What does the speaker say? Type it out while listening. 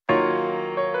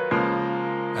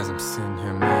I'm sitting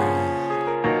here,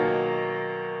 man,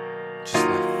 just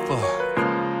like, fuck.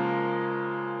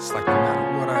 It's like no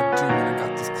matter what I do, man, I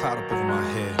got this cloud up over my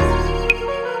head.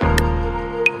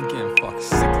 I'm getting fucking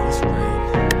sick of this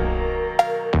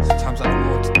rain. Sometimes I don't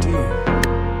know what to do.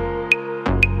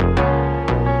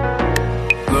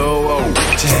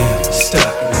 Damn,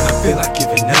 stuck, man, I feel like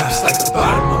giving up. It's like the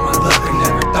bottom of my luck, I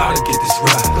never thought I'd get this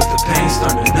rough. But the pain's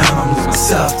starting to numb, I'm losing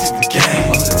myself to the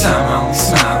game. Most of the time I only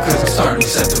smile, cause I'm starting to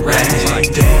set the rain. Like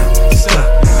damn, stuck,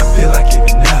 man, I feel like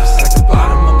giving up. It's like the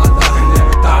bottom of my luck, I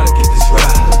never thought I'd get this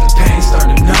rough. But the pain's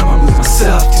starting to numb, I'm losing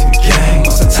myself to the game.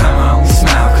 Most of the time I only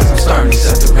smile, cause I'm starting to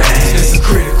set the rain. There's some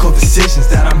critical decisions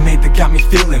that I made that got me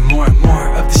feeling more and more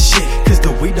of the shit. Cause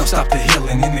the weed don't stop the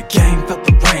healing, in the game felt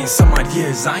the rain. Some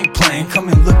ideas I ain't playing, come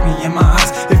and look me in my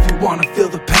eyes if you wanna feel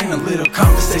the pain. A little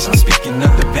conversation, I'm speaking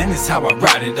of the vent is how I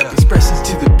ride it up. Expressions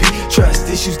to the beat, trust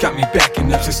issues got me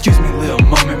backing up. So excuse me, little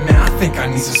moment, man, I think I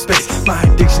need some space. My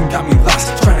addiction got me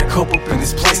lost, trying to cope up in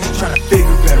this place, trying to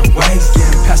figure better ways,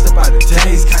 getting passed up by the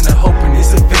days, kinda hoping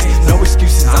it's a phase. No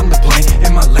excuses, I'm to blame,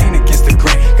 in my lane against the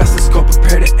grain. Got the scope,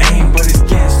 prepared to aim, but it's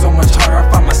getting so much harder.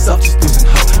 I find myself just losing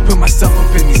hope, put myself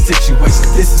up in these situations.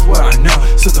 This is what I know,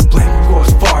 so the blame will go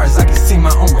as far as I can see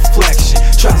my own reflection.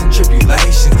 Trials and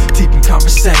tribulations, deep in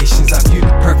conversations, I viewed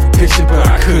the perfect picture, but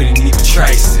I couldn't even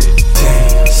trace it.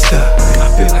 Damn, stuck, man, I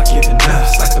feel like giving up.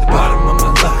 It's like the bottom of my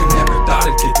luck, I never thought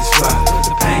I'd get this rough. But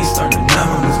the pain's starting to numb,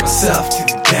 I lose myself to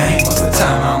the game. Most of the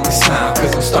time I only smile, cause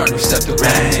I'm starting to accept the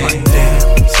rain. Like damn,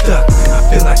 stuck, man, I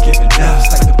feel like giving up. It's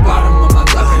like the bottom of my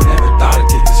luck, I never thought I'd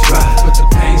get this rough. But the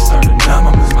pain's starting to numb,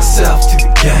 I lose myself to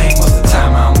the game. Most of the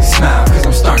time I only smile, cause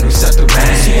I'm starting to accept the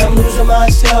rain. See, I'm losing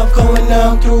myself, going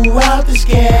numb throughout this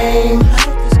game.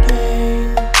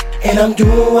 And I'm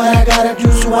doing what I gotta do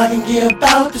so I can get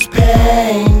about this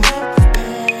pain.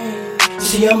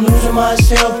 See, I'm losing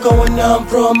myself, going numb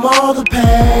from all the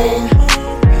pain.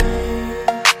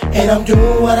 And I'm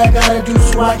doing what I gotta do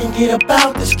so I can get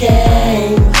about this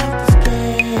game.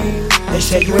 They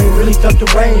say you ain't really felt the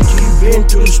rain until you've been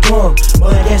through the storm.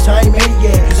 Well, I guess I ain't made it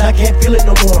yet, cause I can't feel it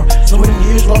no more. So many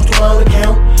years lost to my own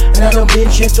account, and I done been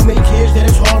shed so many tears that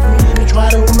it's hard for me to even try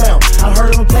to amount. I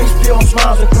heard of a place built on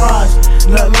smiles and cries,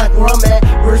 nothing like where I'm at,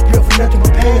 where it's built for nothing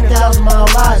but pain, 1,000-mile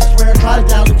lies. I swear I tried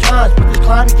 1,000 times, but this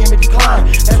climb became a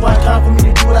decline. That's why it's time for me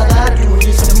to do what I gotta do and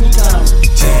get some me time.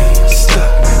 Damn,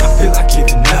 stuck, man, I feel like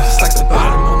giving up. It's like the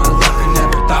bottom of my luck, I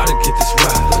never thought I'd get this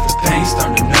rough. But the pain's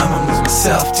starting to numb, I lose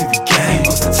myself to the game.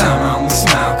 Most of the time I only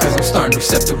smile, cause I'm starting to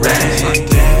accept the rain. Like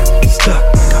damn, stuck,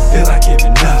 man, I feel like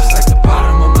giving up. It's like the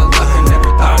bottom of my luck, I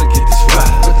never thought I'd get this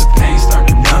rough. But the pain's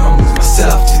starting to numb, I lose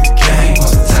myself to the game.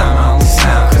 Most of the time I only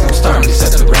smile, cause I'm starting to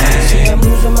accept the rain. See, I'm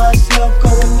losing myself,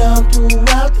 going numb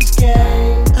throughout this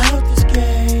game, out this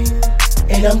game.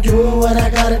 And I'm doing what I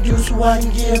gotta do so I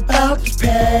can get about this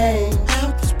pain,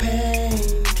 out this pain.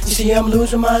 You see, I'm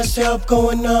losing myself,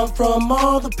 going numb from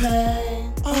all the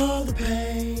pain, all the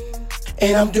pain.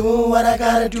 And I'm doing what I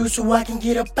gotta do so I can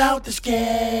get about this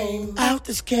game, out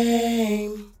this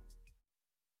game.